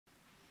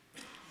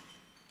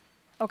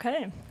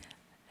Okay.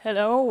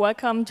 Hello,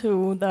 welcome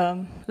to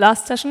the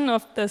last session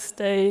of this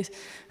day,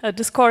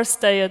 discourse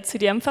day at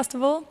CTM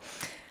Festival.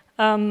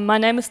 My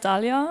name is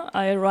Dalia.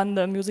 I run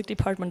the music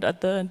department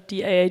at the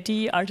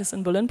DAAD Artists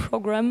in Berlin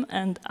program,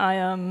 and I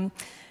am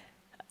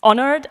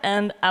honored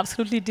and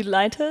absolutely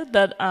delighted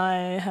that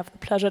I have the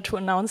pleasure to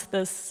announce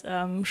this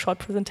short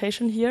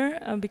presentation here,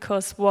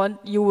 because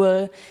what you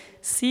will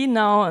see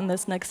now in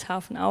this next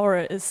half an hour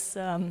is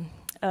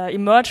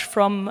emerged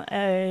from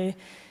a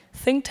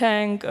think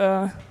tank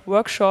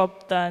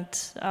workshop that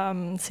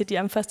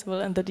CTM Festival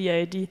and the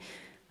DAAD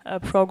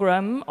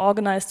program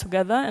organized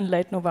together in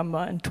late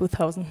November in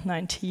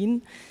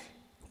 2019.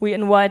 We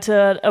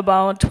invited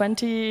about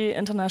 20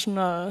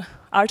 international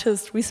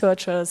artists,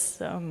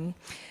 researchers,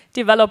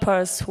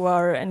 developers who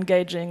are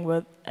engaging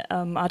with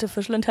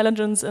artificial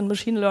intelligence and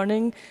machine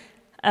learning,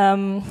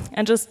 and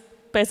just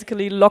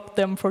basically locked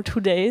them for 2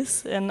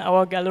 days in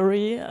our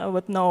gallery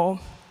with no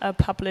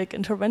public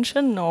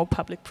intervention, no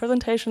public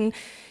presentation,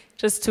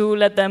 just to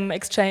let them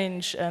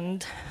exchange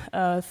and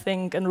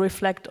think and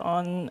reflect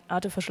on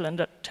artificial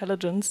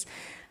intelligence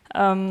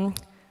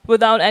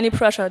without any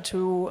pressure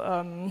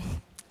to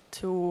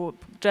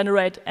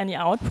generate any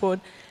output.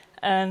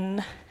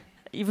 And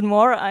even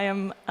more, I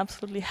am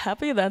absolutely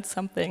happy that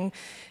something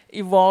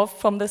evolved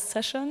from this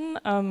session.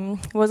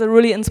 It was a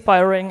really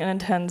inspiring and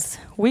intense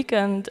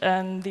weekend,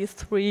 and these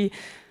three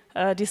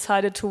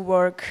decided to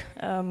work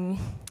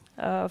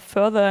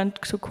further and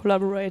to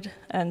collaborate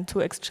and to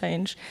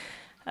exchange.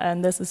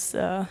 And this is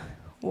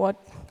what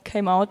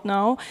came out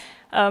now.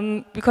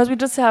 Because we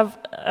just have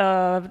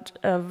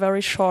a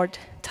very short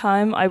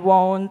time, I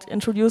won't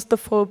introduce the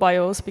full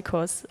bios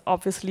because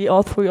obviously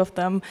all three of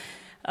them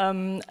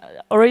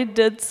already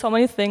did so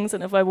many things,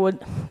 and if I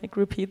would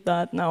repeat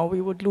that now,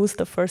 we would lose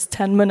the first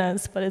 10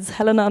 minutes. But it's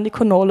Helena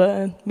Nikonole,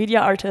 a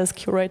media artist,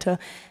 curator,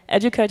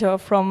 educator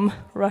from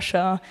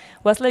Russia.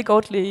 Wesley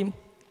Goatley,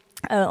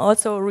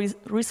 also a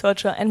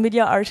researcher and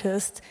media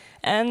artist.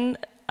 And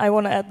I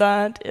want to add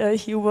that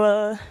he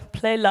will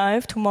play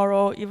live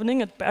tomorrow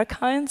evening at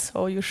Berghain,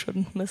 so you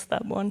shouldn't miss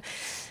that one.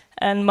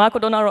 And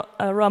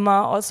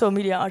Donnarumma, also a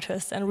media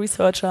artist and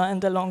researcher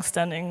and a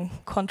long-standing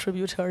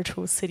contributor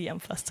to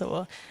CTM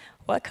Festival.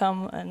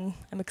 Welcome, and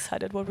I'm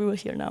excited what we will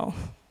hear now.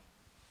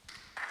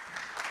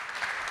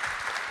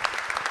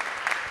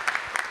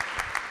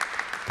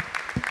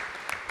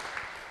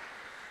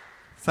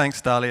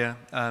 Thanks, Dalia,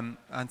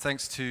 and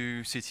thanks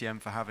to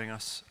CTM for having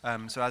us.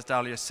 So as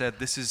Dalia said,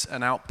 this is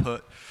an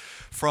output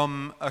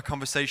from a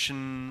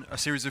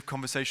series of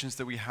conversations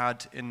that we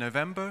had in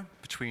November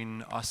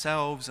between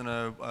ourselves and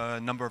a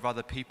number of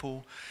other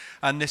people.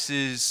 And this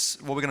is,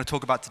 what we're going to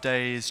talk about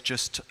today is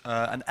just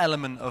an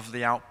element of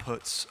the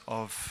outputs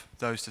of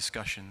those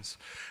discussions.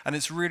 And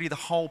it's really the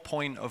whole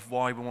point of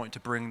why we want to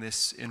bring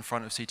this in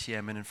front of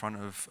CTM and in front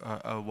of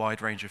a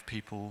wide range of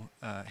people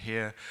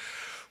here,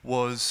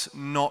 was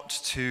not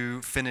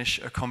to finish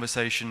a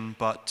conversation,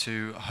 but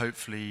to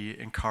hopefully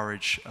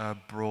encourage a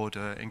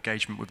broader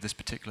engagement with this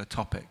particular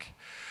topic.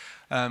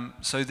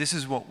 So this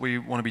is what we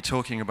want to be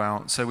talking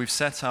about. So we've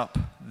set up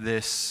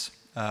this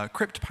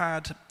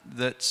CryptPad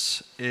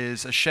that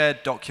is a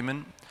shared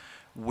document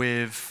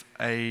with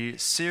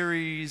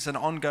an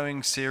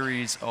ongoing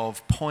series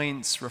of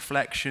points,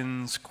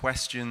 reflections,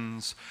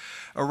 questions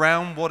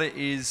around what it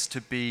is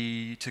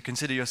to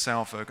consider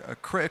yourself a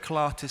critical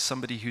artist,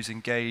 somebody who's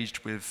engaged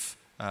with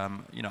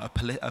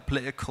a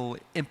political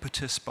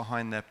impetus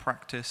behind their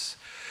practice,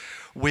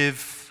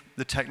 with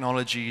the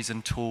technologies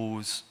and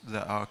tools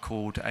that are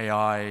called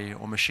AI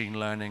or machine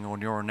learning or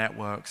neural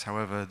networks,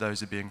 however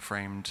those are being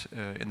framed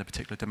in the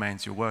particular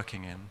domains you're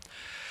working in.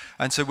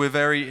 And so we're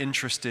very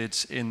interested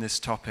in this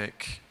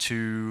topic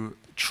to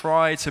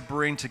try to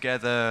bring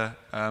together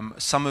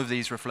some of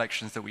these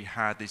reflections that we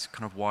had, these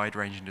kind of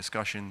wide-ranging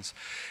discussions,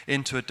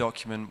 into a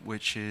document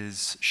which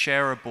is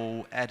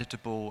shareable,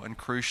 editable, and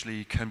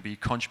crucially can be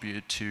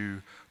contributed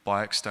to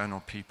by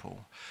external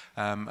people.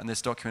 And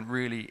this document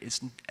really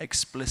is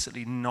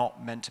explicitly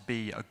not meant to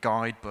be a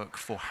guidebook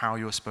for how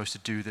you're supposed to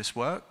do this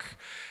work.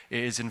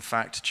 It is in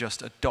fact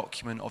just a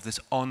document of this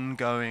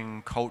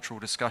ongoing cultural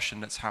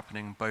discussion that's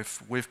happening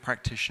both with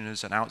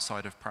practitioners and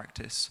outside of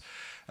practice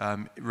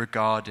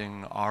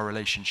regarding our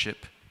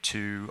relationship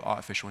to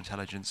artificial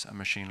intelligence and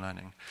machine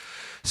learning.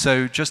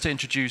 So just to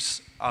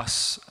introduce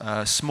us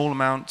a small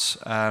amount,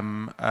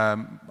 I'm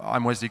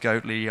Wesley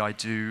Goatley. I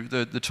do,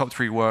 the top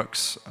three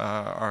works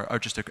are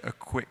just a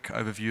quick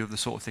overview of the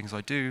sort of things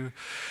I do.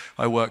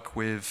 I work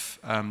with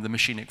the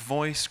machinic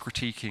voice,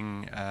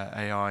 critiquing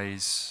AI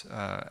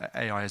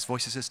as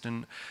voice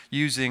assistant,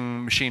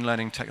 using machine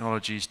learning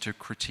technologies to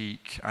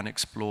critique and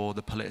explore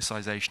the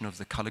politicization of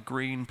the color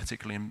green,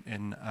 particularly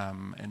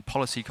in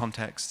policy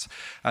contexts,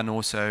 and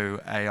also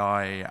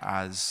AI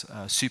as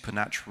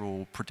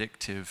supernatural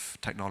predictive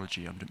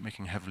technology. I'm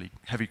making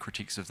heavy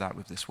critiques of that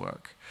with this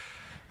work.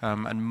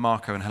 And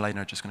Marco and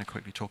Helena are just going to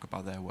quickly talk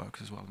about their work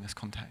as well in this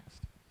context.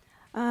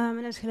 My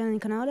name is Helena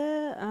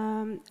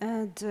Nikonole,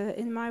 and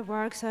in my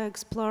works I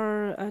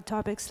explore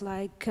topics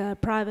like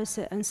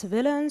privacy and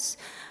surveillance.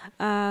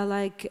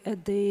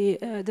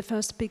 The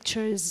first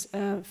pictures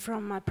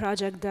from my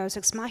project Deus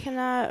Ex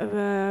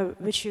Machina,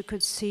 which you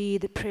could see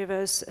the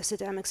previous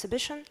CTM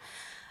exhibition.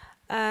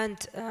 And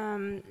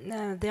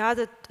the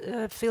other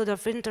field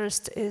of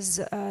interest is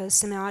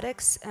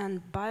semiotics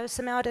and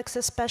biosemiotics,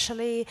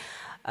 especially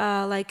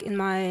like in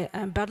my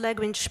bird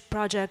language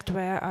project,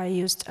 where I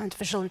used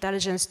artificial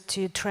intelligence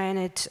to train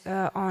it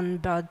on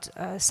bird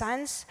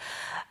science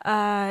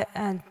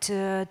and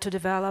to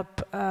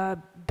develop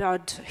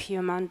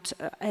bird-human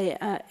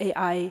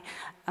AI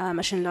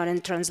machine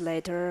learning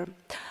translator.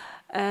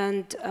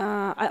 And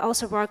I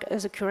also work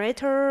as a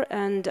curator,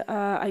 and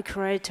I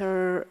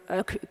curated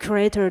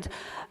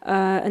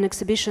an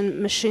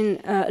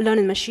exhibition,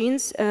 Learning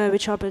Machines,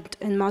 which opened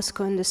in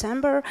Moscow in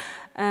December.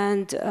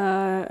 And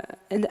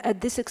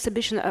at this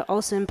exhibition, I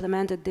also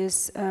implemented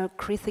this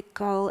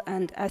critical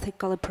and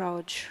ethical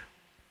approach.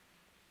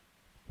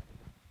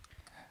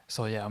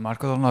 So yeah,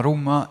 Marco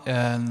Donnarumma,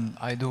 and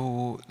I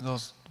do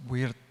those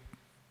weird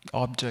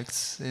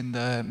objects in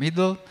the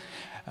middle.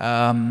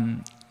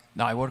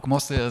 I work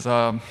mostly as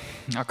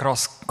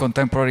across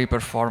contemporary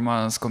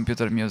performance,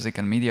 computer music,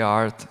 and media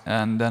art.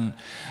 And then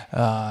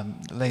the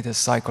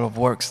latest cycle of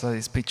works that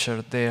is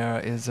pictured there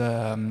is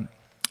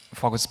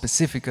focused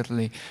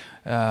specifically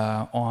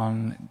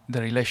on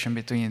the relation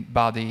between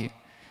body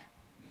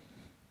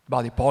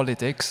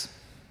politics.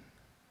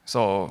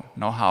 So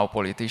not how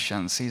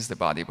politicians sees the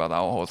body, but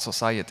how whole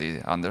society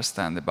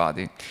understands the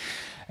body.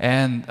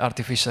 And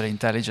artificial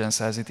intelligence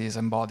as it is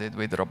embodied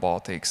with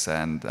robotics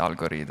and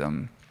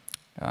algorithm.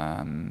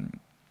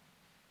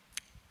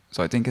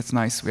 So I think it's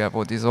nice we have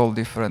all these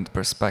different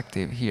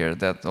perspectives here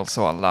that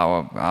also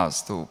allow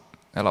us to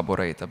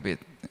elaborate a bit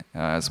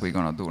as we're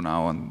going to do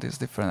now on these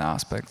different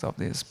aspects of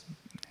this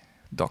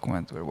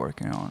document we're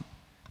working on.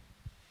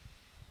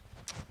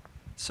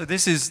 So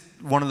this is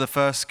one of the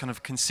first kind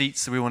of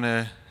conceits that we want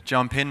to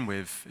jump in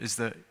with, is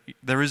that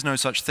there is no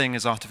such thing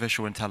as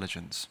artificial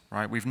intelligence,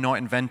 right? We've not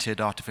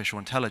invented artificial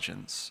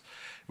intelligence.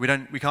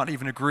 We can't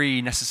even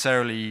agree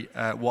necessarily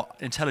what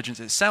intelligence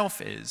itself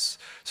is.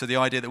 So the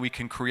idea that we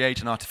can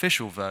create an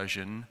artificial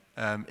version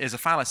is a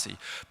fallacy.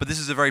 But this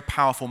is a very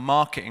powerful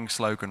marketing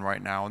slogan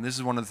right now, and this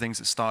is one of the things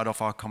that started off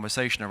our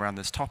conversation around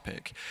this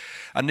topic.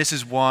 And this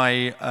is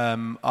why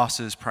us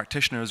as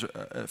practitioners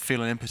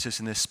feel an impetus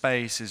in this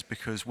space, is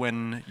because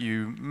when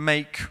you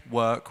make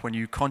work, when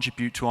you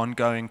contribute to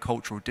ongoing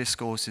cultural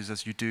discourses,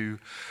 as you do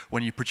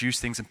when you produce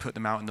things and put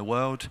them out in the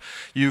world,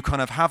 you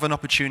kind of have an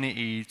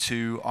opportunity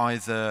to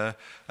either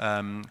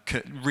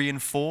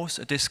reinforce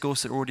a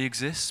discourse that already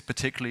exists,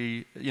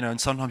 particularly,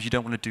 and sometimes you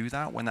don't want to do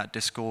that when that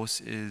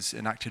discourse is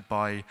enacted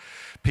by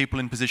people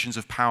in positions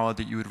of power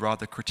that you would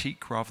rather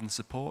critique rather than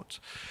support.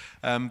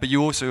 But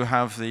you also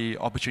have the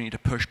opportunity to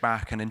push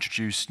back and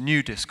introduce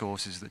new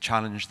discourses that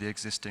challenge the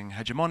existing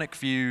hegemonic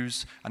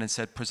views and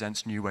instead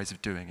presents new ways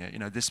of doing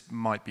it. This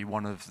might be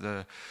one of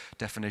the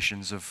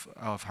definitions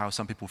of how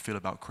some people feel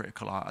about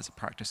critical art as a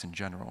practice in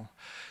general.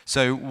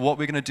 So what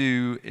we're going to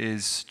do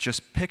is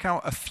just pick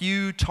out a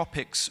few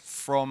topics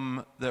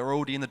that are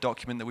already in the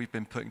document that we've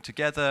been putting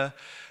together,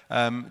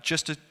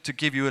 just to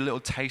give you a little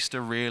taster,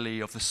 really,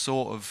 of the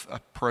sort of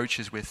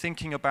approaches we're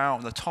thinking about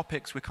and the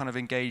topics we're kind of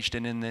engaged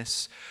in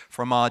this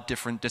from our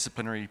different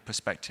disciplinary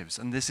perspectives.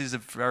 And this is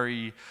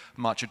very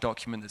much a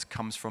document that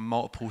comes from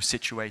multiple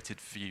situated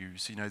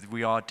views.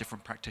 We are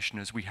different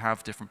practitioners, we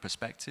have different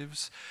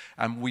perspectives,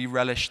 and we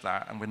relish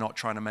that, and we're not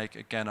trying to make,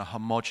 again, a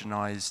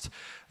homogenized,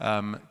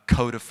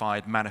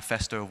 codified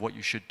manifesto of what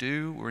you should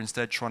do. We're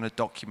instead trying to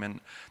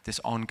document this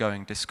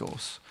ongoing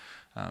discourse.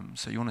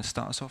 So you want to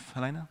start us off,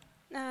 Helena?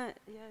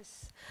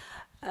 Yes,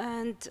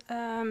 and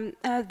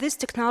these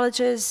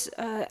technologies,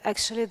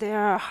 actually, they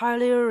are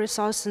highly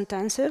resource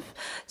intensive,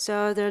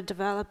 so they're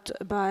developed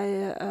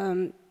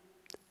by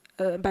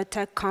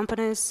tech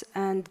companies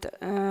and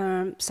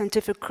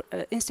scientific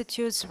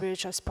institutes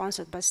which are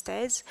sponsored by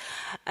states.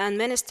 And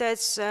many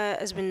states,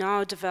 as we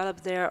know,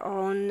 develop their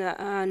own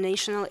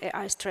national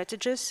AI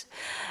strategies.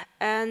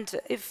 And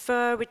if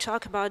we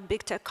talk about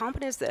big tech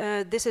companies,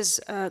 this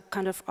is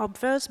kind of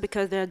obvious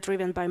because they're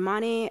driven by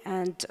money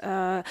and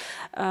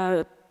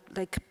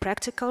like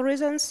practical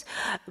reasons.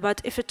 But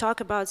if you talk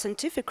about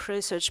scientific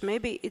research,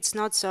 maybe it's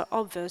not so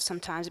obvious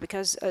sometimes,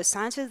 because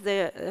scientists,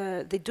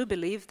 they do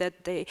believe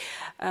that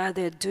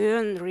they're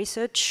doing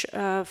research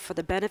for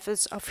the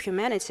benefits of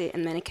humanity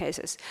in many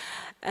cases.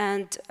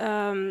 And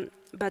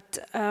but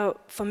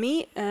for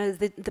me,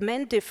 the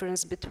main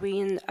difference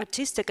between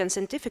artistic and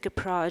scientific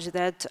approach,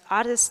 that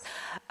artists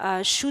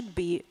should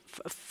be,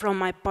 from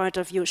my point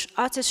of view,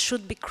 artists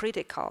should be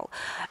critical.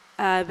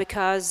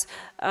 Because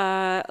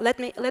let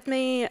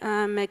me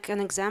make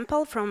an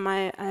example from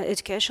my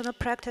educational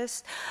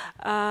practice.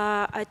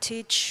 I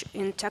teach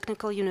in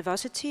technical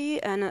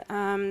university, and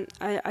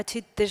I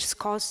teach this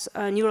course,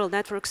 neural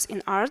networks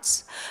in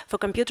arts for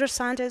computer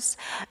scientists.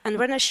 And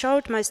when I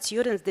showed my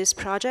students this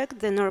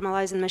project, the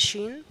normalizing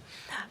machine,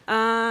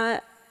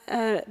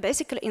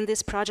 basically in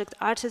this project,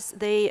 artists,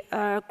 they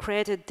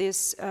created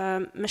this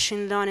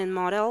machine learning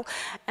model,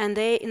 and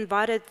they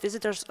invited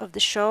visitors of the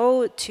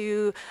show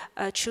to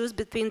choose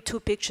between two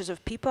pictures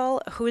of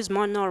people who is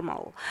more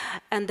normal.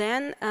 And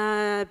then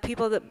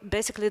people, that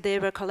basically they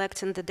were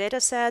collecting the data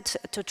set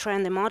to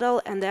train the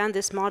model, and then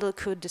this model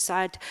could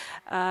decide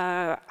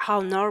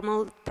how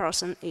normal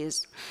person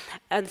is.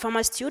 And for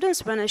my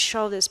students, when I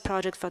show this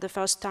project for the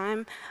first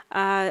time,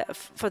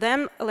 for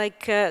them,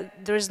 like,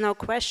 there is no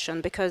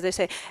question, because they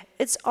say,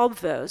 it's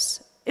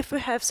obvious. If we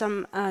have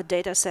some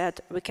data set,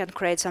 we can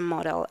create some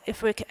model.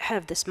 If we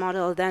have this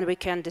model, then we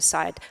can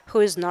decide who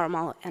is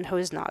normal and who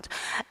is not.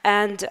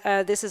 And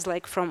this is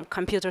like from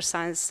computer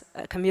science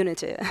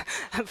community.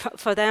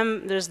 For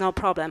them, there's no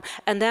problem.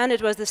 And then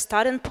it was the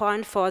starting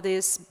point for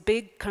this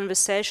big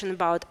conversation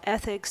about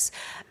ethics.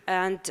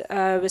 And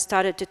we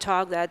started to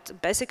talk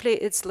that basically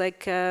it's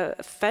like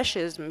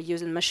fascism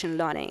using machine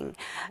learning.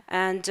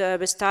 And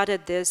we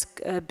started this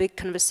big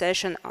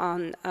conversation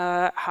on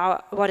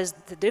what is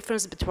the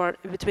difference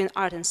between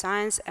art and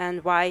science,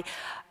 and why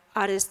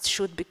artists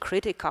should be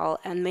critical,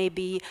 and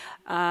maybe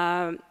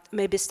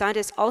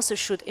scientists also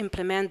should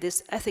implement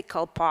this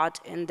ethical part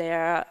in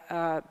their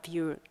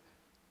view.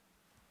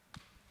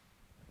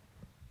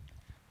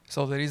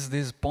 So there is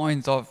this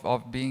point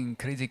of being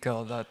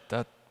critical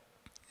that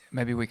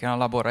maybe we can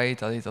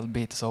elaborate a little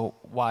bit. So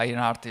why an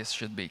artist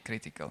should be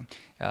critical?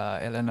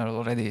 Helena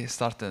already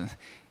started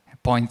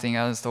pointing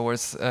us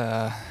towards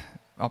a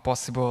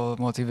possible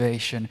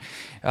motivation.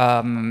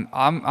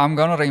 I'm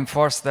gonna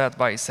reinforce that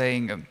by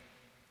saying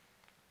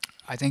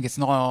I think it's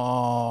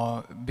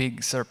no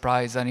big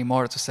surprise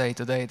anymore to say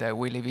today that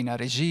we live in a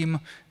regime,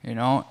 you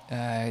know,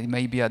 it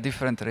may be a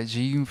different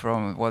regime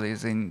from what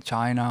is in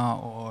China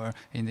or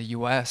in the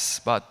US,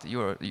 but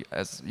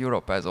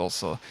Europe has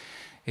also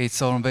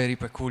its own very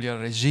peculiar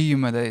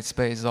regime that it's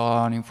based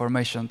on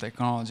information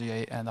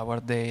technology and our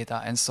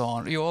data and so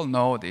on. You all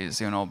know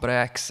this, you know,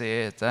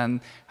 Brexit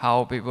and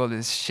how people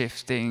is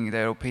shifting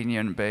their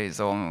opinion based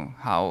on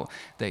how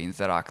they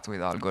interact with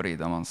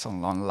algorithms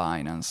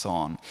online and so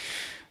on.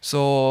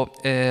 So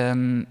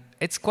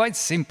it's quite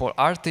simple.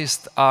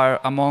 Artists are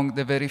among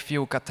the very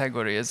few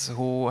categories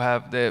who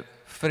have the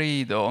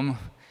freedom,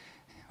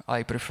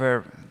 I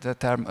prefer the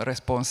term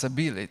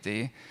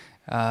responsibility,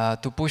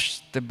 to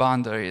push the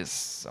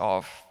boundaries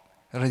of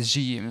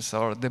regimes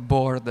or the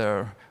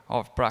border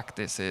of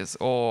practices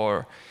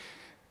or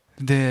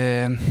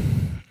the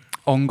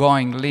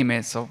ongoing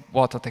limits of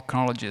what a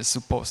technology is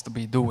supposed to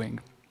be doing.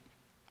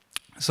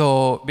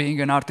 So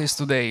being an artist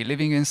today,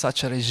 living in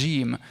such a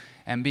regime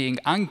and being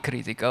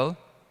uncritical,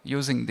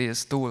 using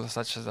these tools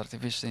such as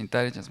artificial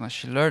intelligence,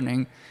 machine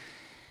learning,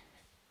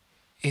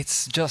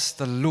 it's just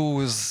a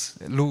lose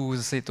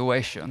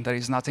situation. There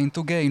is nothing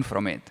to gain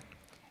from it.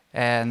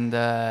 And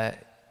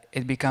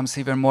it becomes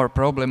even more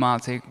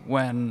problematic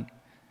when,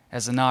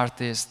 as an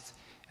artist,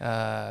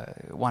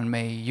 one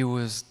may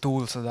use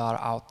tools that are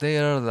out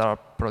there, that are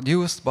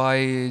produced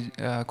by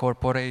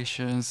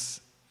corporations,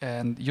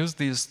 and use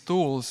these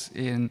tools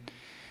in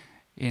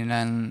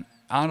an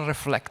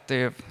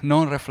unreflective,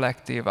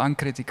 non-reflective,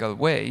 uncritical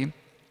way,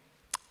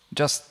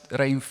 just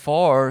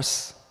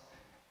reinforce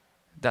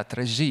that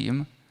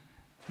regime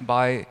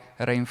by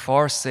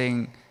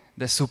reinforcing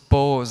the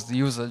supposed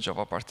usage of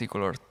a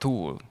particular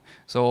tool.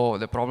 So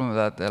the problem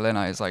that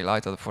Helena has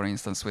highlighted, for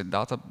instance, with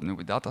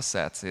data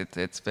sets,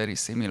 it's very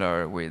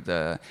similar with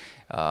the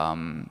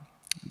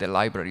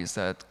libraries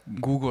that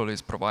Google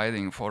is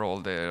providing for all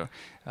their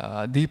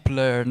deep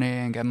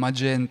learning and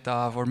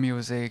Magenta for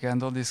music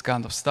and all this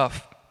kind of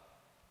stuff.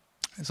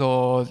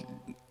 So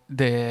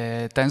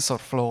the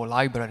TensorFlow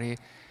library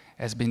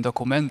has been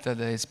documented.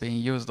 It's being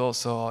used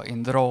also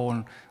in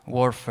drone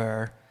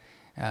warfare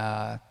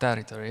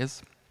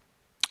territories.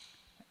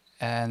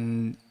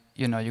 And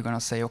you know, you're going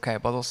to say, okay,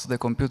 but also the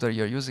computer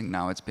you're using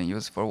now, it's being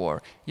used for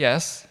war.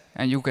 Yes,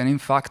 and you can in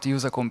fact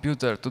use a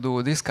computer to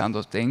do these kind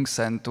of things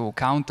and to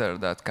counter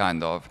that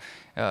kind of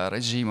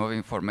regime of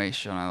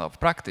information and of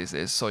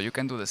practices. So you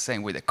can do the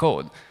same with the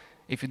code.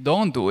 If you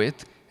don't do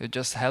it, you're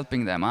just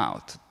helping them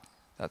out.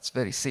 That's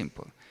very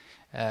simple.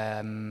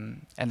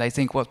 And I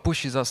think what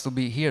pushes us to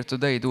be here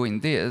today doing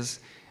this,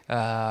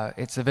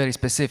 it's a very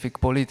specific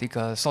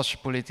political,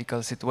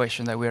 socio-political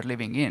situation that we're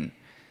living in.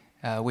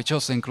 Which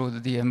also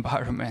include the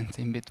environment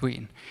in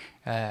between.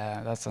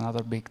 That's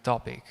another big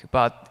topic.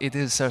 But it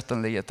is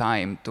certainly a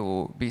time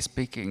to be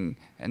speaking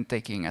and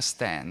taking a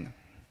stand.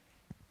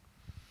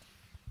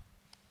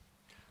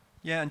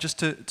 Yeah, and just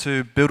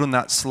to build on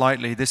that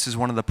slightly, this is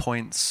one of the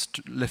points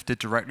lifted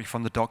directly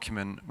from the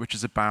document, which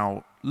is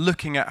about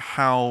looking at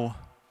how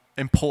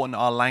important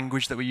our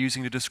language that we're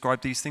using to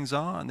describe these things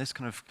are. And this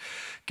kind of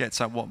gets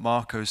at what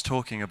Marco's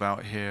talking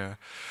about here,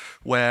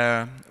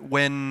 where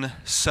when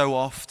so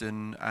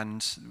often,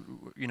 and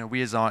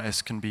we as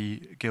artists can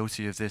be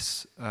guilty of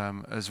this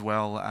as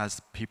well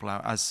as people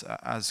as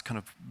kind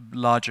of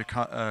larger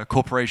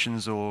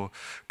corporations or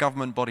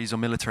government bodies or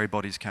military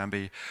bodies can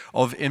be,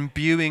 of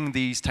imbuing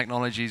these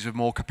technologies with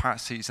more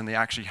capacities than they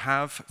actually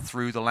have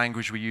through the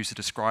language we use to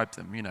describe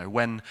them.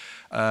 When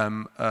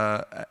a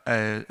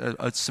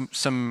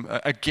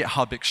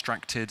GitHub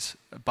extracted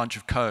a bunch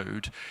of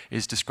code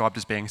is described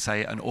as being,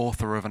 say, an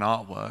author of an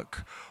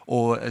artwork,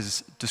 or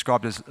as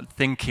described as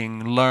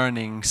thinking,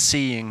 learning,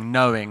 seeing,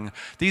 knowing.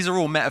 These are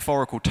all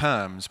metaphorical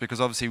terms,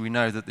 because obviously we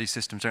know that these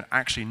systems don't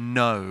actually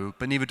know,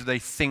 but neither do they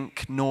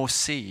think nor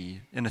see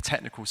in a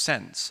technical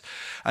sense.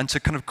 And to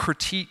kind of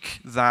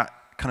critique that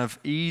kind of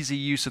easy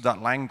use of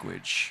that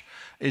language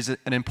is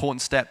an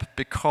important step,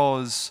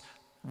 because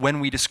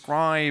when we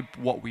describe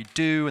what we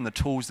do and the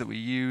tools that we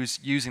use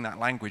using that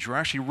language, we're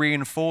actually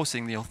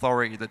reinforcing the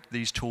authority that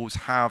these tools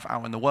have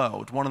out in the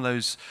world.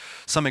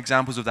 Some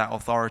examples of that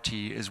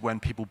authority is when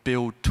people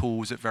build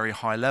tools at very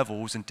high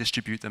levels and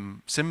distribute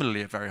them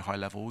similarly at very high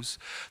levels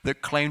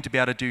that claim to be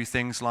able to do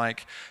things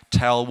like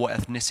tell what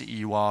ethnicity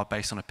you are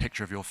based on a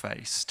picture of your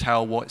face,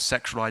 tell what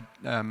sexual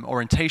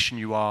orientation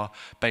you are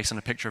based on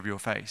a picture of your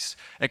face,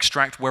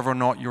 extract whether or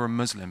not you're a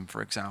Muslim,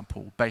 for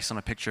example, based on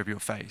a picture of your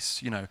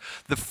face.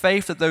 The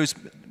faith that those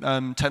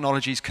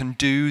technologies can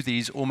do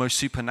these almost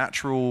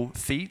supernatural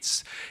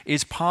feats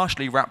is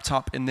partially wrapped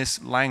up in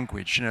this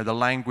language, the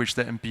language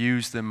that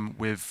imbues them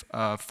with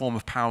a form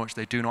of power which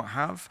they do not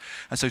have.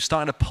 And so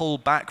starting to pull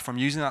back from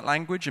using that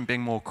language and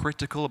being more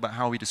critical about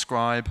how we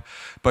describe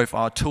both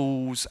our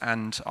tools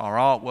and our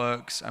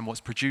artworks and what's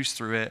produced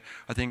through it,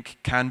 I think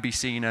can be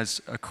seen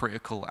as a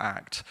critical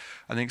act.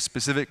 I think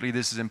specifically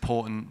this is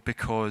important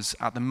because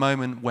at the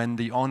moment when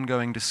the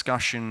ongoing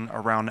discussion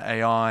around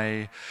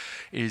AI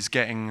is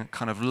getting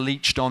kind of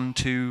leached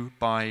onto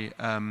by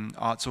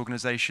arts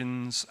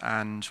organizations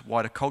and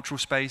wider cultural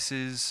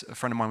spaces. A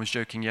friend of mine was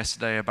joking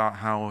yesterday about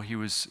how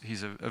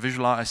he's a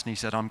visual artist, and he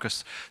said,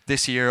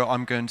 this year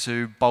I'm going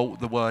to bolt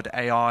the word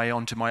AI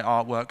onto my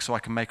artwork so I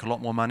can make a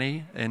lot more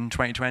money in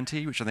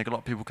 2020, which I think a lot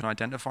of people can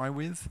identify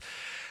with.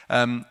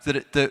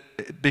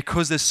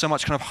 Because there's so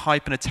much kind of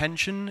hype and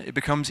attention, it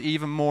becomes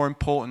even more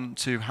important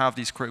to have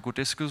these critical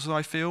discourses,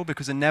 I feel,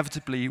 because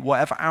inevitably,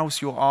 whatever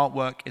else your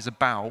artwork is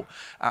about,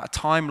 at a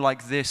time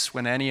like this,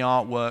 when any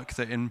artwork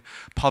that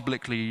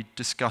publicly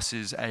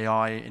discusses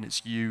AI in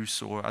its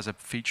use or as a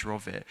feature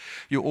of it,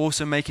 you're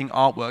also making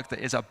artwork that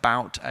is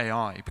about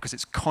AI, because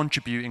it's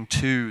contributing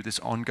to this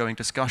ongoing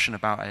discussion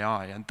about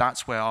AI, and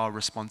that's where our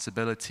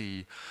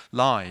responsibility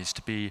lies,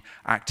 to be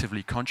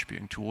actively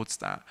contributing towards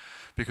that.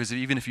 Because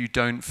even if you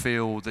don't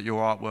feel that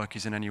your artwork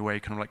is in any way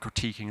kind of like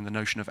critiquing the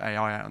notion of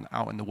AI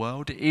out in the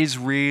world, it is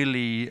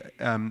really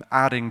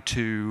adding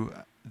to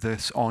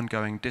this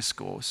ongoing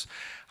discourse.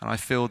 And I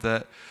feel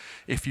that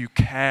if you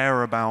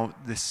care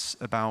about this,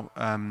 about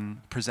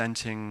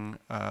presenting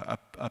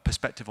a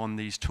perspective on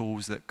these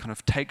tools that kind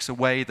of takes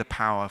away the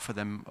power for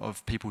them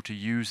of people to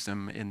use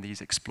them in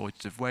these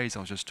exploitative ways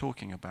I was just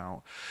talking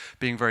about,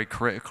 being very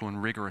critical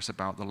and rigorous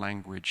about the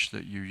language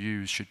that you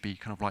use should be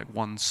kind of like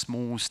one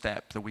small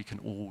step that we can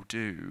all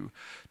do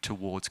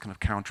towards kind of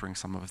countering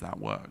some of that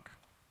work.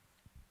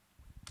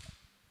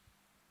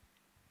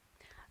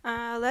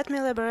 Let me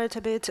elaborate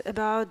a bit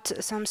about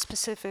some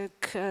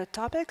specific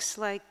topics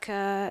like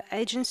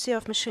agency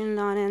of machine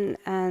learning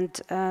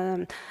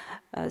and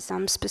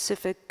some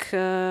specific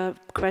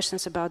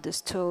questions about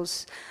these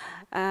tools.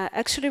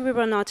 Actually, we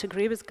will not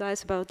agree with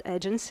guys about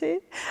agency,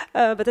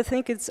 but I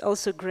think it's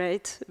also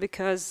great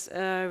because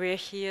we are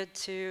here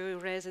to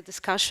raise a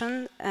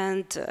discussion,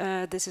 and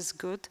this is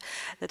good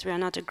that we are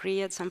not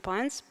agree at some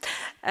points.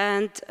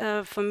 And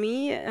for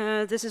me,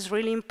 this is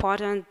really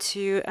important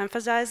to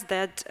emphasize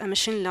that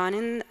machine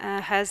learning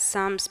has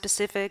some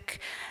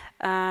specific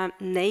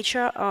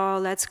nature, or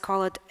let's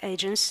call it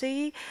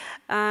agency,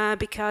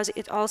 because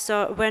it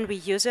also, when we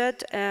use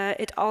it,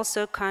 it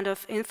also kind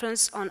of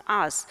influence on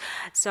us.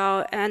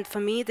 So, and for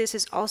me, this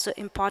is also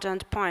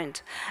important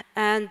point.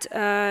 And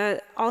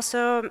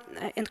also,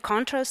 in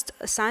contrast,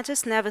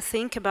 scientists never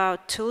think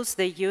about tools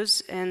they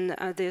use in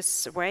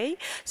this way.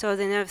 So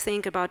they never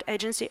think about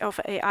agency of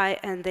AI,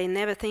 and they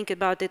never think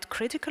about it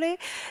critically.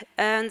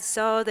 And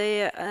so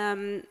they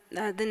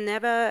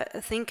never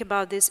think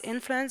about this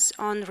influence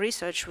on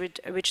research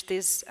which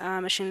these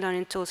machine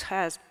learning tools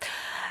has.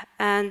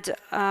 And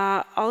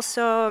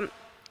also,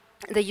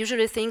 they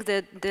usually think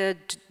that they're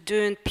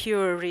doing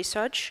pure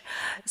research.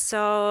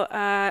 So,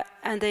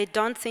 and they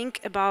don't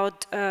think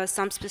about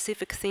some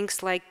specific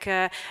things like,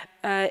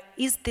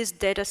 is this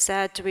data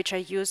set which I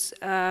use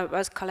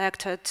was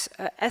collected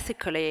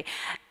ethically?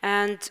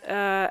 And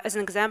as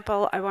an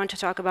example, I want to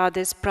talk about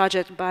this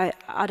project by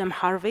Adam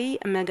Harvey,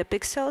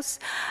 Megapixels.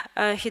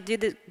 He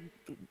did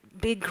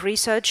big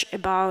research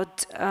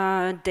about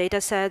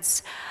data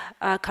sets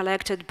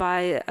collected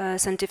by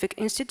scientific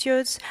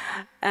institutes,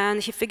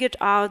 and he figured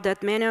out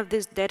that many of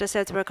these data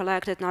sets were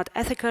collected not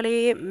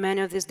ethically,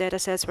 many of these data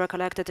sets were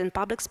collected in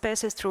public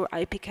spaces through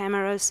IP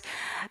cameras,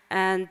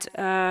 and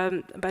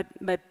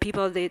by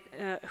people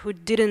who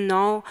didn't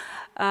know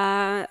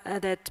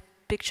that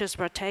pictures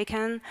were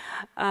taken,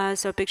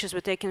 so pictures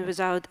were taken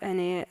without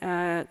any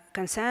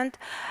consent.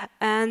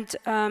 And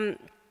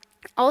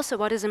also,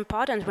 what is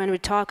important when we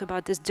talk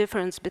about this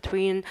difference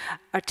between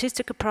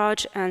artistic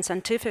approach and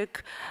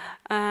scientific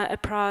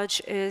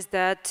approach is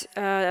that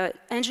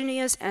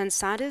engineers and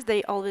scientists,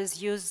 they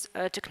always use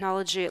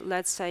technology,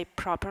 let's say,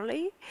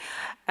 properly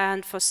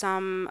and for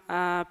some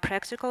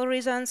practical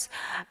reasons.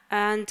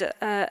 And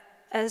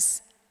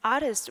as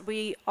artists,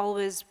 we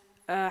always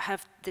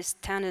have this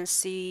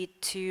tendency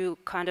to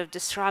kind of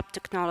disrupt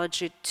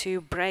technology,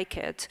 to break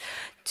it,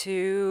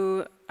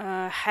 to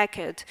hack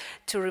it,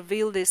 to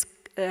reveal this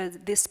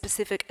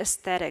specific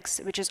aesthetics,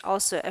 which is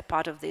also a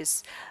part of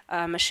this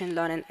machine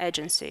learning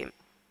agency.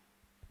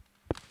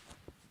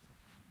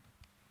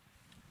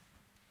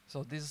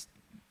 So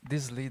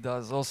this leads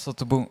us also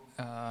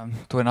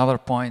to another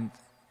point,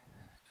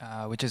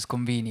 which is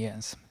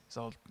convenience.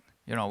 So,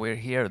 you know,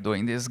 we're here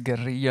doing this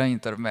guerrilla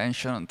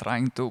intervention,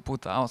 trying to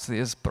put out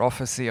this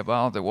prophecy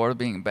about the world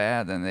being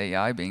bad and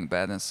AI being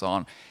bad and so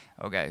on.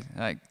 Okay,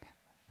 like,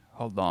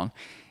 hold on.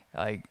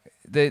 Like,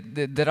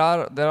 there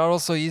are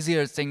also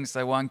easier things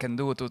that one can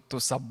do to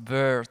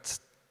subvert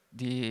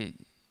the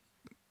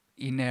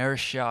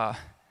inertia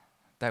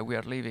that we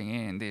are living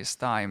in this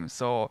time.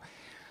 So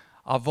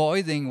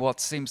avoiding what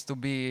seems to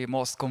be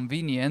most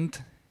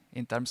convenient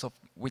in terms of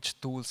which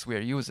tools we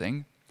are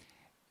using,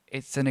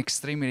 it's an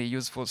extremely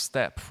useful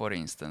step, for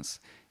instance.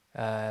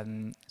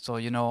 So,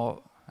 you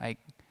know, like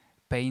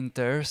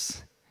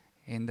painters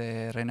in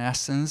the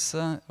Renaissance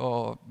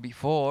or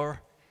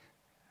before,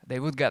 they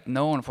would get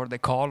known for the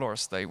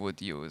colors they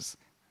would use.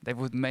 They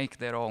would make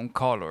their own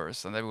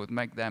colors, and they would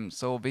make them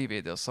so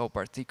vivid or so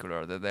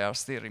particular that they are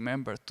still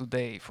remembered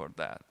today for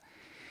that.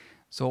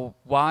 So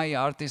why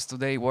artists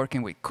today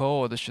working with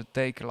code should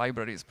take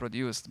libraries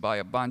produced by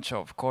a bunch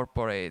of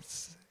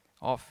corporates,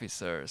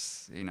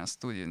 officers in a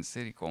studio in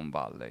Silicon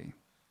Valley?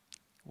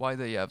 Why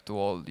do you have to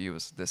all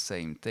use the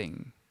same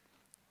thing?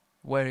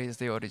 Where is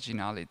the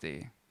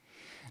originality?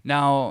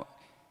 Now,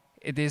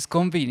 it is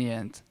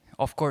convenient.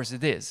 Of course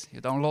it is. You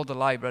download the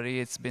library,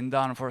 it's been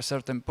done for a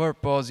certain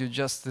purpose, you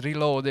just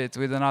reload it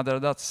with another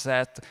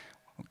dataset,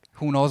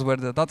 who knows where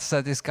the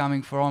dataset is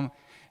coming from,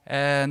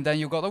 and then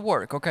you go to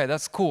work. Okay,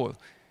 that's cool.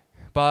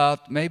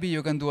 But maybe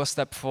you can do a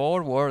step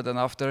forward, and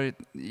after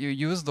you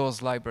use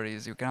those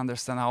libraries, you can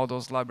understand how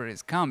those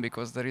libraries come,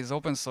 because there is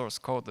open source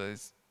code that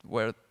is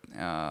where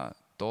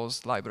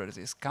those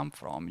libraries come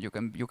from. You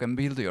can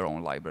build your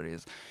own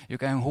libraries. You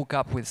can hook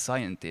up with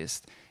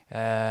scientists.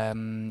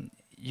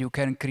 You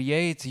can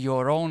create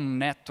your own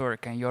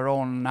network and your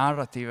own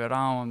narrative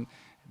around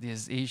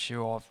this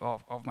issue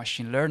of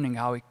machine learning,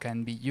 how it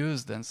can be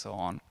used and so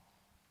on.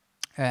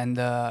 And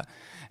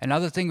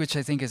another thing which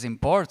I think is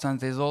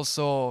important is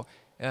also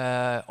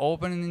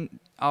opening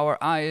our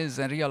eyes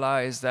and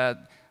realize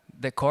that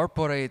the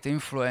corporate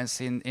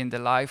influence in the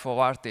life of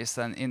artists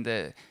and in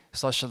the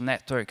social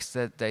networks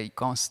that they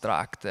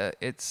construct,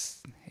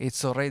 it's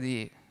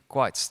already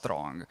quite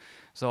strong.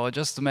 So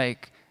just to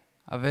make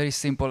a very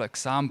simple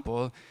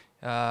example,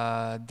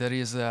 there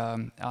is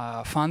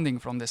funding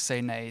from the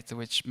Senate,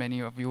 which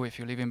many of you, if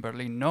you live in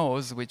Berlin,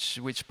 knows,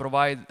 which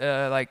provide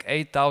like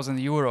 8,000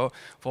 euro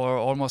for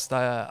almost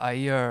a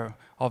year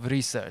of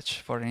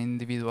research for an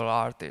individual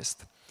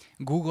artist.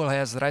 Google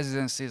has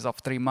residencies of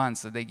 3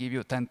 months that they give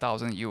you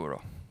 10,000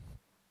 euro.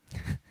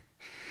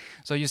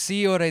 So you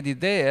see already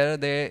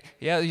there,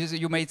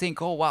 you may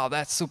think, oh wow,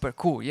 that's super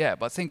cool, yeah,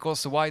 but think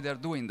also why they're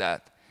doing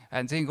that.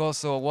 And think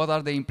also, what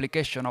are the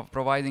implications of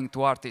providing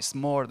to artists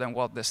more than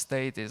what the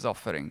state is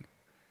offering?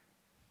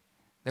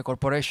 The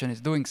corporation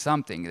is doing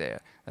something there.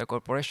 The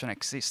corporation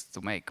exists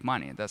to make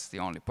money. That's the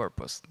only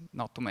purpose,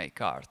 not to make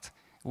art.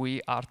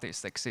 We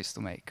artists exist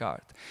to make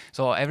art.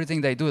 So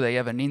everything they do, they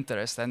have an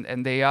interest,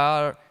 and they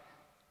are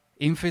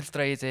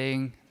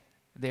infiltrating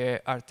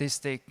the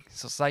artistic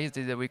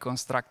society that we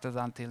constructed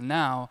until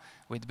now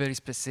with very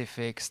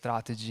specific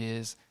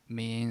strategies,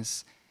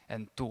 means,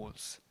 and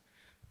tools.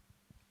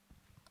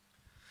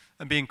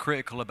 And being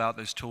critical about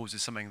those tools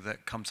is something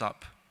that comes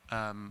up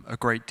a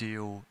great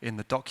deal in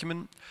the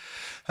document.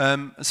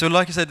 So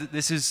like I said,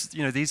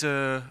 these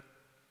are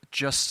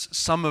just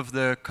some of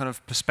the kind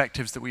of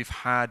perspectives that we've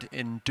had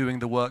in doing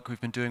the work we've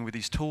been doing with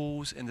these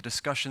tools, in the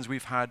discussions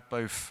we've had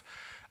both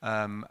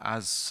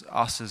as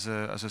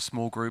a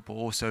small group, or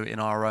also in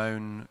our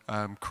own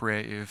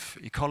creative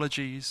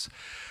ecologies.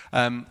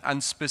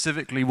 And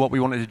specifically what we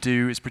wanted to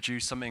do is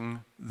produce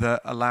something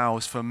that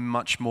allows for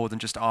much more than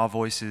just our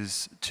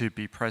voices to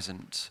be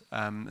present.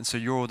 And so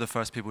you're all the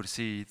first people to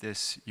see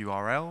this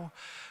URL,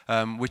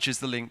 which is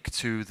the link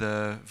to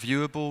the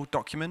viewable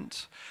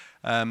document.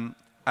 And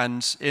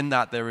and in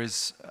that there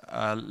is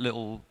a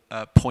little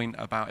point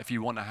about if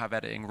you want to have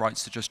editing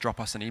rights to just drop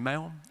us an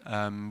email,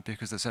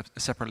 because there's a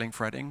separate link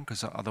for editing,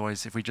 because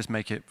otherwise if we just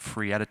make it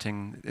free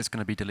editing, it's going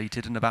to be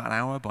deleted in about an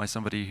hour by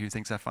somebody who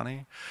thinks they're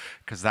funny,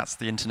 because that's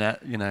the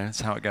internet, you know,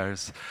 it's how it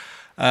goes.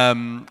 But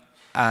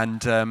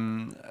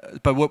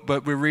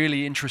we're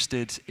really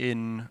interested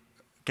in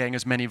getting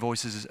as many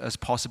voices as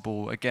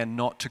possible, again,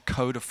 not to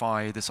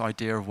codify this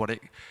idea of what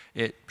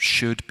it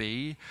should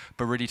be,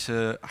 but really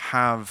to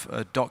have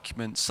a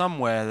document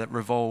somewhere that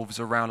revolves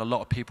around a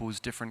lot of people's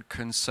different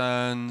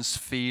concerns,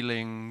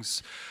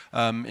 feelings,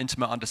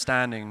 intimate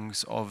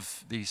understandings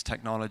of these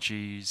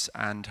technologies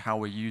and how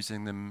we're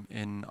using them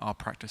in our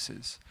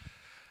practices.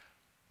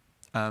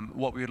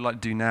 What we would like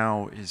to do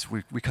now is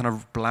we kind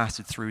of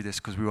blasted through this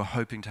because we were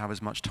hoping to have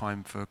as much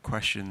time for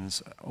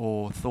questions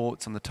or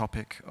thoughts on the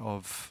topic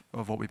of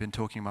what we've been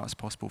talking about as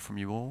possible from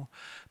you all.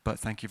 But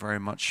thank you very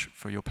much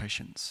for your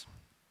patience.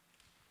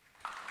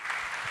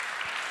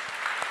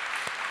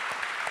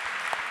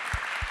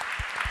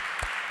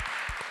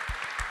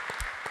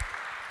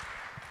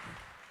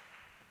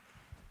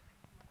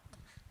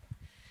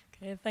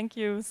 Okay, thank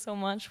you so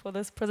much for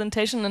this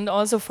presentation and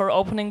also for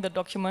opening the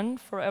document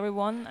for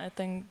everyone. I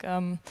think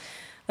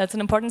that's an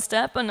important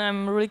step, and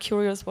I'm really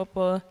curious what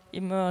will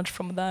emerge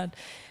from that.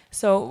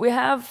 So we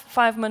have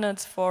 5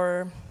 minutes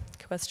for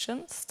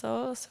questions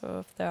still, so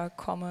if there are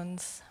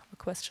comments or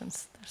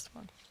questions, there's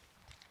one.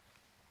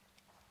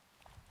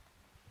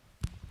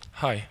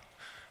 Hi.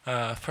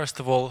 First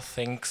of all,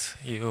 thanks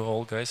you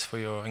all guys for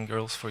your and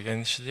girls for your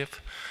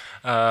initiative.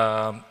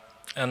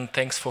 And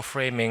thanks for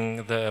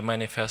framing the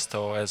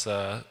manifesto as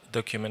a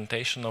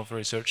documentation of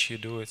research you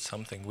do. It's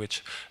something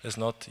which is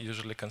not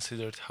usually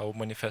considered how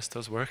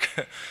manifestos work,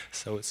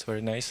 so it's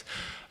very nice.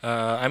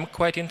 I'm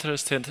quite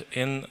interested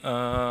in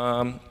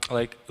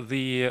like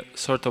the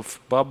sort of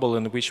bubble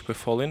in which we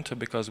fall into,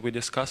 because we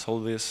discuss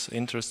all these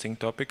interesting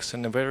topics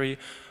in a very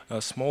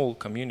small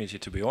community,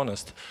 to be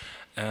honest.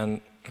 And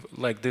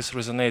like this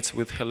resonates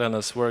with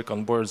Helena's work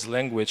on birds'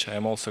 language. I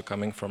am also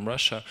coming from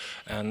Russia,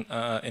 and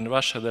in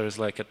Russia there is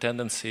like a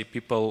tendency,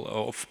 people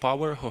of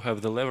power who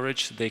have the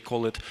leverage, they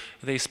call it,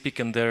 they speak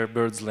in their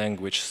birds'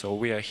 language. So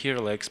we are here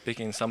like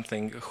speaking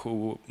something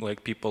who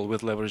like people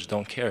with leverage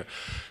don't care.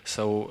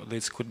 So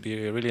this could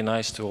be really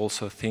nice to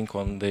also think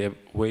on the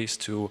ways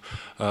to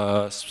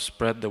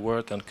spread the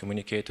word and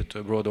communicate it to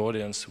a broad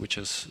audience, which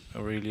is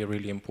really,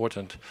 really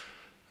important.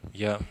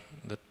 Yeah.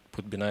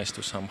 Would be nice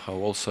to somehow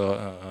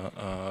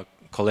also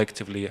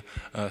collectively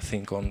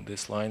think on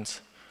these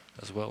lines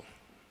as well.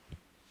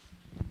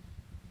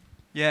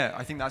 Yeah,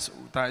 I think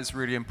that is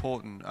really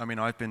important. I mean,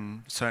 I've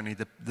been, certainly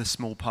the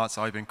small parts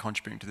I've been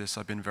contributing to this,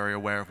 I've been very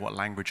aware of what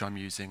language I'm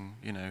using,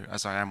 you know,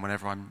 as I am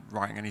whenever I'm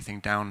writing anything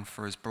down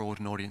for as broad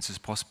an audience as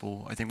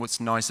possible. I think what's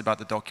nice about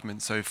the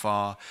document so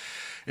far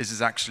is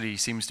it actually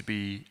seems to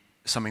be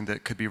something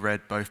that could be read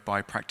both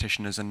by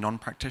practitioners and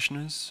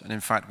non-practitioners. And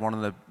in fact,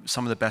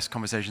 some of the best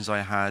conversations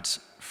I had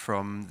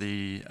from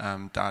the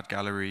DAAD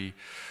Gallery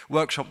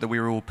workshop that we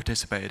were all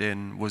participated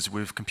in was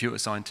with computer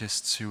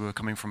scientists who were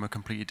coming from a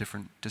completely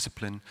different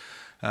discipline.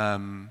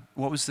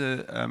 What was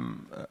the,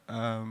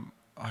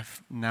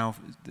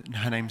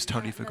 her name's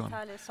totally forgotten.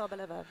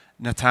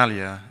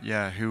 Natalia,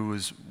 yeah, who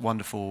was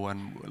wonderful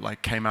and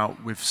like came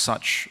out with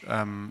such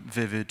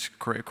vivid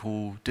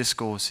critical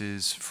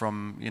discourses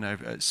from, you know,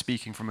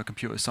 speaking from a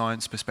computer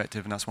science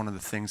perspective, and that's one of the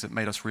things that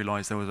made us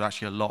realize there was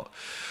actually a lot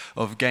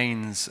of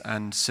gains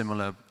and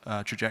similar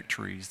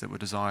trajectories that were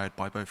desired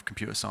by both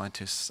computer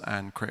scientists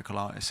and critical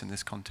artists in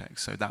this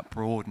context. So that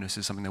broadness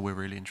is something that we're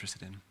really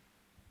interested in.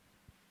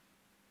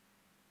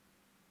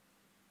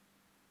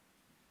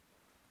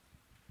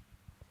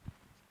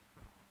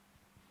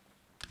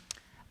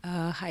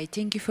 Hi,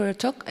 thank you for your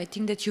talk. I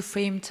think that you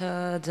framed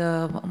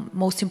the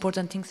most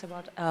important things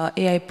about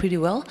AI pretty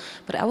well,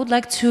 but I would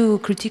like to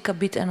critique a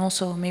bit and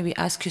also maybe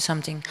ask you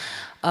something.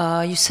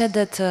 You said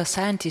that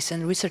scientists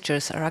and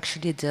researchers are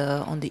actually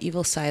on the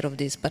evil side of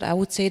this, but I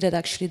would say that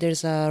actually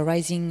there's a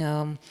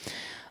rising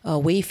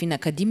wave in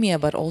academia,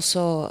 but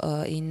also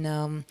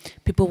in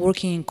people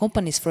working in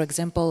companies. For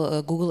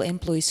example, Google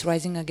employees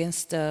rising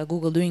against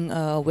Google doing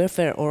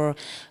warfare or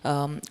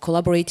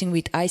collaborating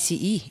with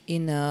ICE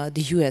in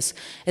the US.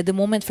 At the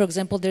moment, for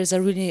example, there's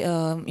a really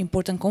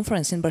important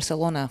conference in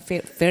Barcelona,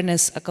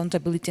 Fairness,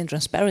 Accountability and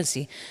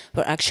Transparency,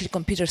 where actually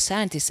computer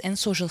scientists and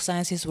social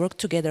scientists work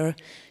together,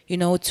 you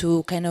know,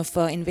 to kind of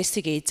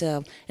investigate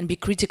and be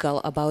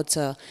critical about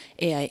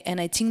AI.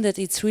 And I think that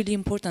it's really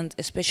important,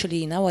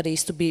 especially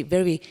nowadays, to be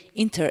very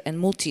inter and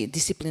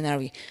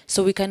multidisciplinary.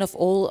 So we kind of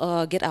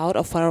all get out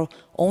of our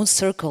own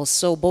circles.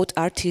 So both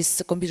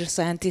artists, computer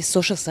scientists,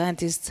 social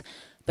scientists,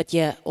 but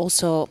yeah,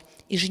 also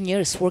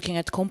engineers working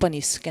at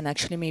companies can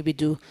actually maybe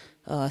do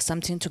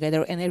something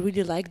together. And I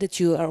really like that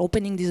you are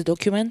opening this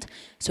document.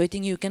 So I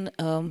think you can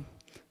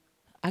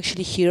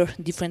actually hear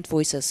different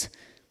voices.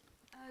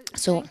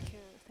 So. Thank you.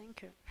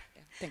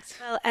 Thanks.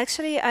 Well,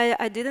 actually,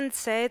 I didn't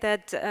say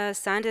that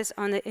scientists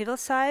on the evil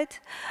side.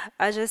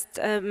 I just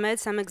made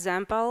some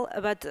example,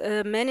 but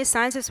many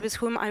scientists with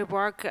whom I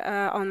work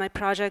on my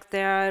project,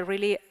 they are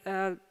really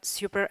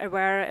super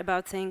aware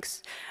about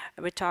things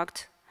we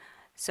talked.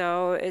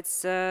 So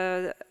it's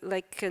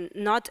like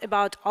not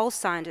about all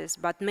scientists,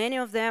 but many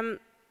of them,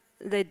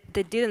 they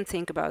didn't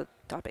think about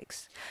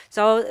topics.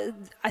 So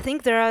I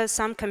think there are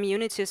some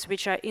communities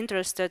which are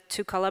interested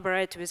to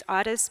collaborate with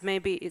artists.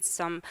 Maybe it's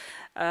some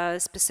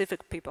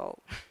specific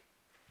people.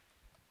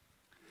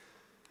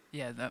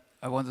 Yeah,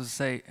 I wanted to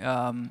say,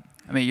 I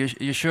mean,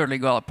 you surely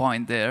got a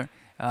point there.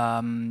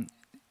 One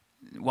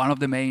of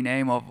the main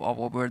aim of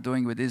what we're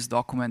doing with this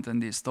document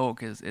and this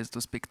talk is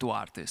to speak to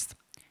artists,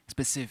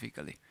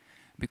 specifically.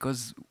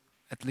 Because,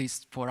 at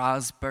least for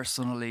us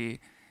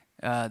personally,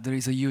 there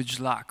is a huge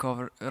lack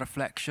of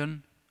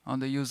reflection on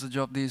the usage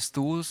of these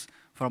tools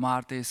from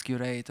artists,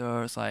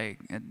 curators, like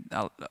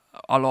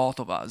a lot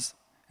of us.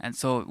 And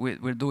so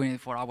we're doing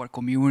it for our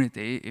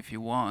community, if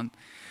you want.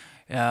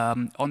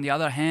 On the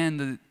other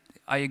hand,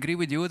 I agree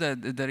with you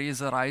that there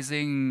is a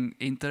rising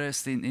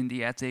interest in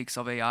the ethics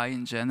of AI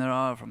in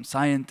general, from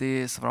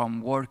scientists,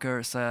 from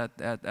workers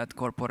at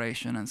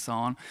corporations and so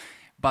on.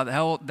 But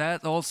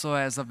that also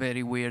has a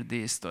very weird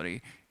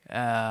history.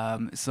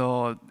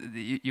 So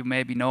you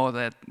maybe know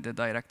that the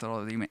director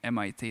of the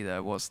MIT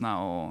that was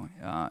now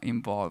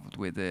involved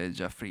with the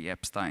Jeffrey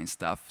Epstein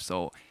stuff.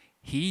 So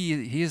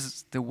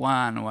he's the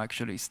one who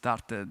actually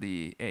started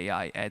the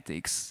AI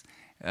ethics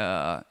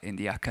in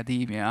the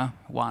academia,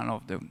 one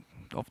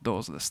of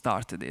those that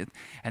started it,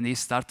 and he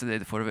started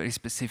it for a very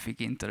specific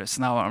interest.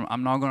 Now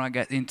I'm not going to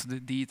get into the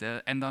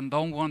detail, and I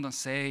don't want to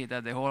say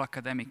that the whole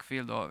academic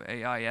field of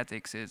AI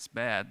ethics is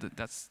bad.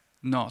 That's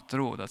not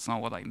true. That's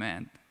not what I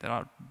meant. There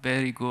are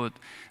very good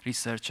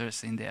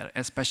researchers in there,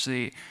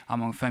 especially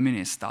among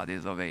feminist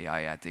studies of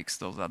AI ethics.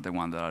 Those are the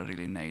ones that are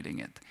really nailing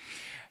it.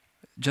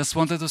 Just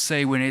wanted to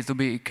say we need to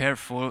be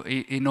careful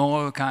in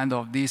all kind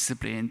of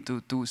discipline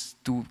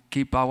to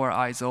keep our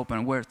eyes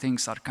open where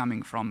things are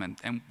coming from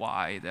and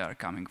why they are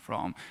coming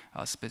from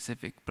a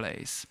specific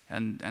place.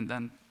 And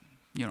then,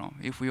 you know,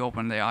 if we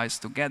open the eyes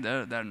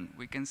together, then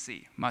we can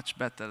see much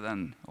better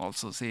than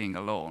also seeing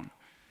alone.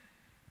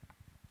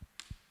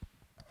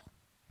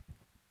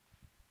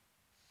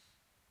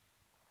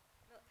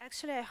 Well,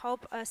 actually, I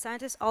hope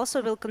scientists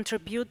also will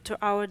contribute to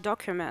our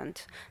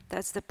document.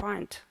 That's the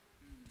point.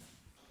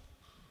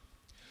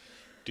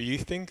 Do you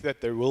think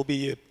that there will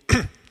be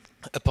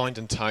a point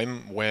in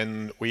time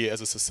when we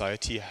as a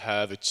society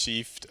have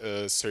achieved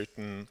a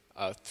certain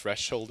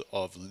threshold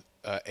of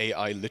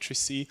AI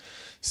literacy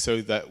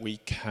so that we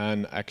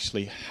can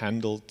actually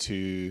handle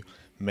to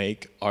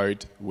make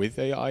art with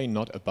AI,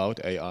 not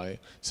about AI?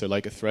 So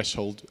like a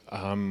threshold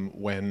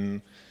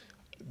when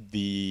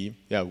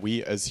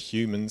we as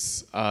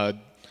humans are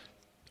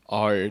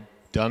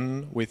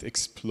done with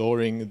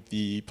exploring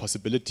the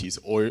possibilities,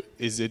 or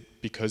is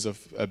it because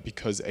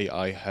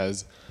AI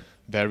has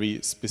a very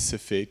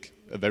specific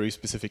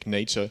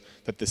nature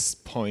that this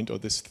point or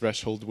this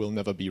threshold will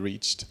never be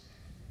reached?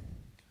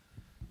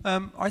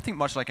 I think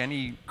much like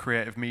any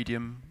creative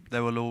medium,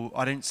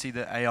 I don't see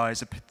that AI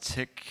is a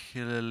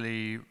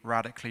particularly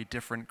radically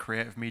different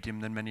creative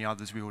medium than many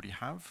others we already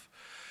have.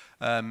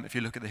 If you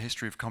look at the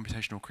history of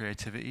computational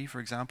creativity, for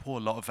example, a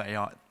lot of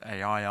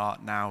AI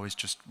art now is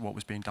just what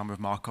was being done with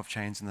Markov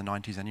chains in the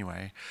 90s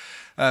anyway.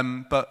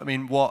 But I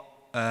mean, what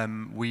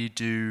we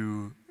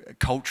do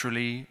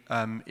culturally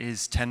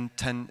is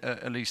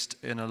at least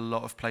in a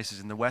lot of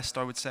places in the West,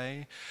 I would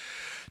say,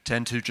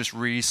 tend to just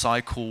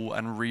recycle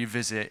and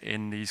revisit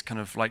in these kind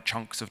of like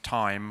chunks of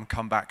time,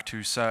 come back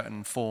to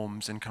certain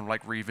forms and kind of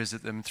like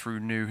revisit them through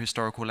new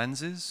historical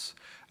lenses.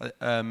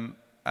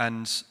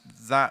 And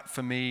that,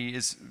 for me,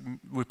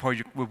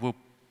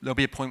 there'll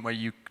be a point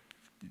where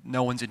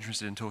no one's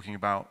interested in talking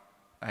about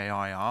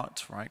AI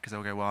art, right? Because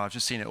they'll go, well, I've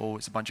just seen it all.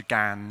 It's a bunch of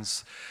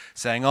GANs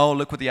saying, oh,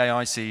 look what the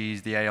AI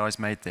sees. The AI's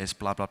made this,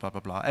 blah, blah, blah, blah,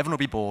 blah. Everyone will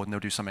be bored and they'll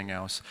do something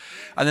else.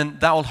 And then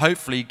that will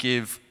hopefully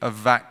give a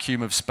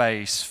vacuum of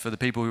space for the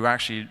people who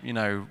actually, you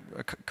know,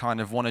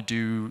 kind of want to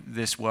do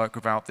this work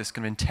without this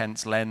kind of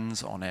intense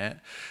lens on it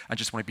and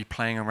just want to be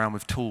playing around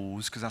with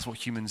tools, because that's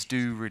what humans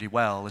do really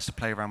well, is to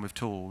play around with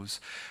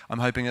tools. I'm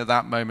hoping that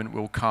that moment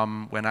will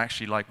come when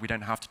actually, like, we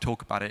don't have to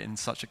talk about it in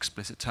such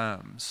explicit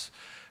terms.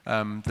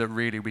 That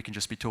really we can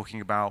just be talking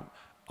about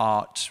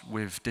art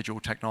with digital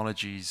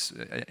technologies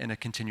in a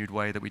continued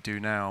way that we do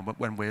now, but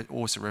when we're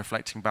also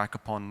reflecting back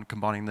upon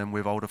combining them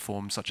with older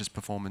forms such as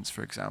performance,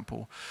 for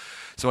example.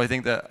 So I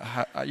think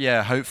that,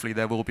 yeah, hopefully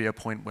there will be a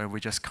point where we're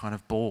just kind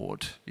of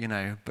bored, you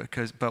know,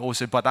 but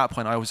also by that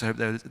point I also hope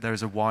there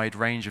is a wide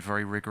range of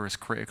very rigorous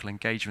critical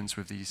engagements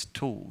with these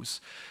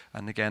tools.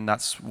 And again,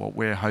 that's what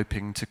we're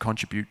hoping to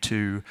contribute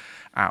to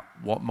at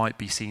what might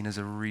be seen as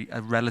a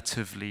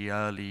relatively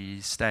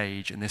early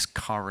stage in this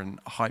current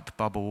hype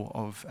bubble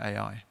of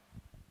AI.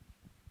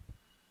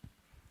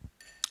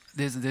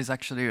 This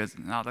actually is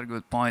another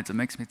good point. It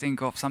makes me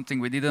think of something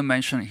we didn't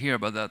mention here,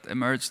 but that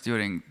emerged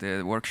during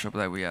the workshop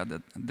that we had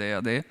at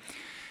DAAD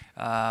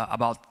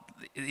about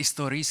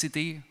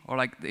historicity, or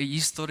like the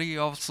history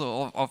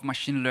also of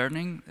machine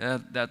learning,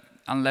 that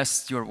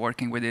unless you're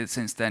working with it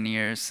since 10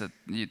 years,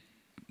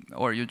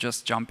 or you're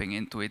just jumping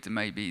into it, it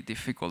may be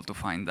difficult to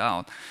find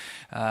out.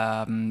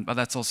 But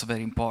that's also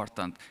very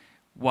important.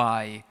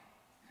 Why?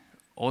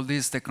 All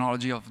this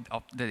technology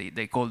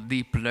they call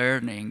deep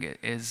learning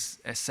is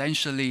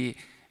essentially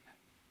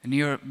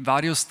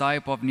various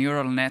type of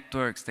neural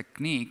networks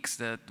techniques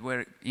that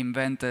were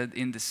invented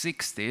in the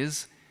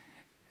 60s,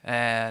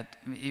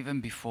 even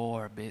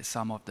before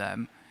some of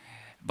them.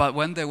 But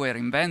when they were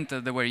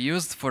invented, they were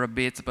used for a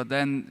bit, but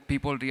then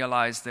people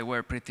realized they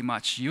were pretty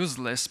much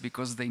useless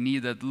because they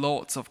needed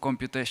lots of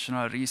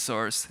computational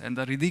resource and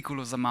a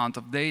ridiculous amount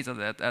of data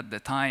that at the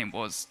time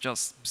was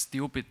just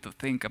stupid to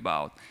think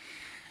about.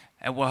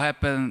 And what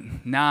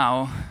happened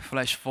now,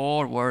 flash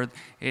forward,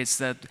 is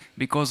that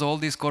because all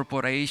these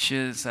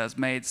corporations has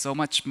made so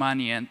much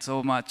money and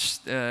so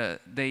much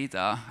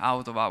data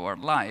out of our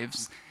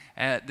lives,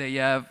 they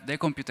have the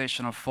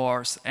computational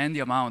force and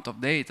the amount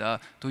of data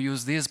to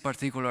use this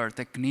particular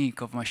technique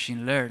of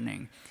machine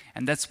learning.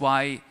 And that's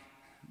why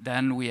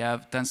then we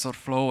have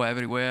TensorFlow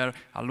everywhere,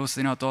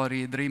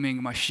 hallucinatory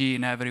dreaming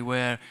machine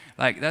everywhere.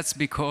 Like, that's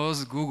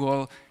because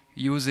Google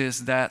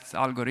uses that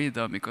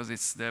algorithm because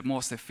it's the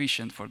most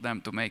efficient for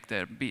them to make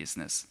their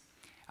business.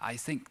 I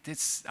think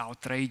it's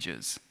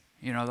outrageous.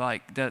 You know,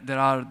 like there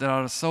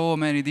are so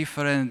many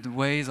different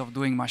ways of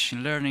doing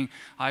machine learning.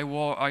 I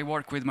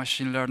work with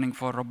machine learning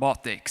for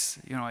robotics.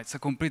 You know, it's a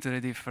completely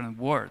different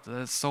world.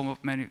 There's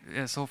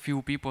so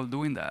few people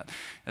doing that,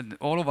 and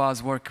all of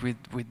us work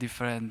with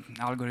different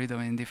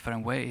algorithms in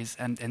different ways.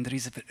 And there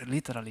is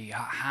literally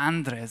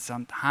hundreds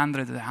and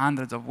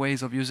hundreds of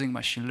ways of using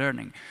machine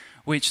learning.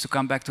 Which, to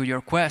come back to your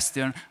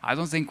question, I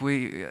don't think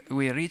we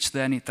reached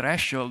any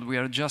threshold. We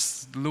are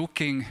just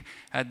looking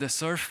at the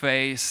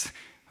surface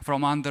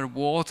from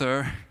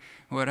underwater,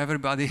 where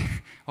everybody,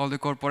 all the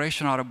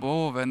corporations are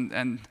above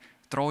and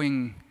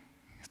throwing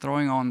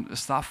on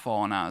stuff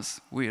on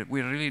us. We're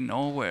really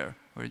nowhere.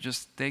 We're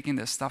just taking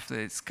the stuff that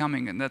is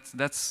coming, and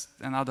that's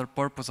another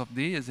purpose of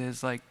this.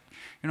 Is like,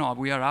 you know,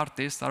 we are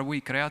artists. Are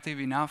we creative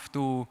enough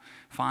to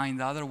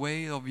find other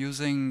way of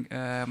using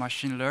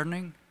machine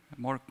learning?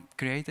 More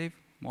creative,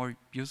 more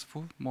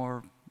useful,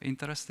 more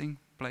interesting,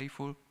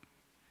 playful.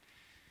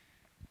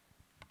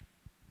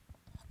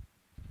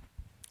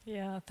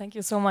 Yeah, thank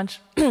you so much.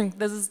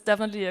 This is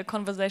definitely a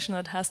conversation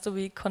that has to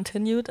be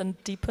continued and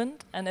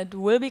deepened, and it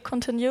will be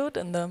continued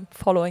in the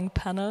following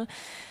panel.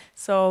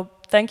 So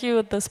thank you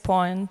at this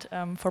point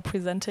for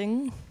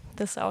presenting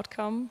this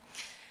outcome.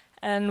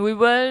 And we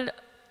will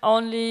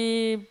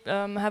only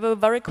have a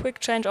very quick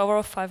changeover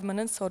of 5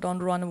 minutes, so don't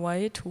run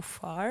away too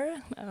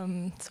far,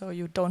 so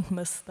you don't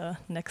miss the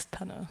next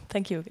panel.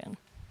 Thank you again.